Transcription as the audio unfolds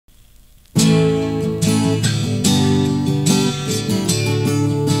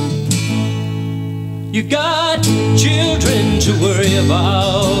You got children to worry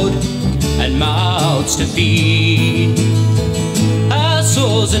about and mouths to feed,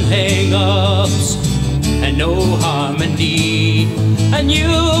 hassles and hang-ups and no harmony. And you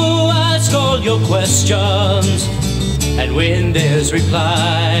ask all your questions, and when there's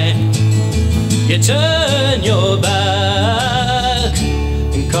reply, you turn your back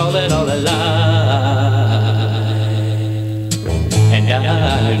and call it all a lie. And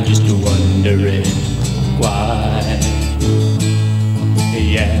I'm just wondering why.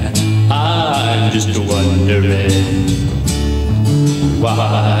 Yeah, I'm just wondering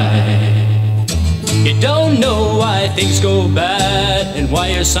why. You don't know why things go bad and why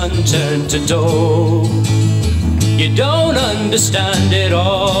your son turned to dough. You don't understand it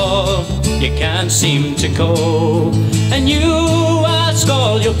all, you can't seem to cope. And you ask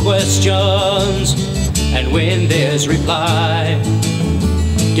all your questions, and when there's reply,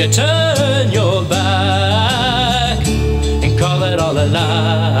 you turn your back and call it all a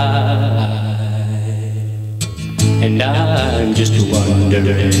lie. And I'm just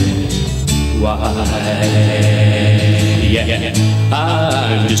wondering why. Yeah,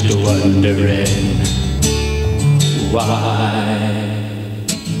 I'm just wondering why.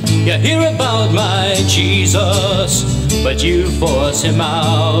 You hear about my Jesus, but you force him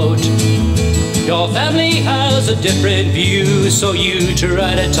out. Your family has a different view, so you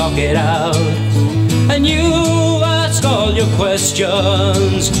try to talk it out. And you ask all your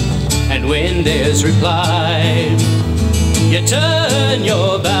questions, and when there's reply, you turn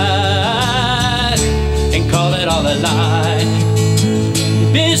your back and call it all a lie.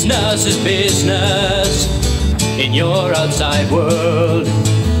 Business is business in your outside world,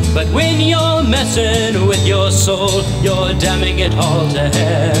 but when you're messing with your soul, you're damning it all to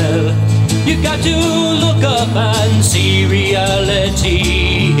hell. You got to look up and see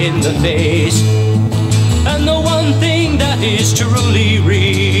reality in the face. And the one thing that is truly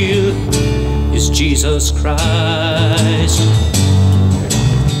real is Jesus Christ.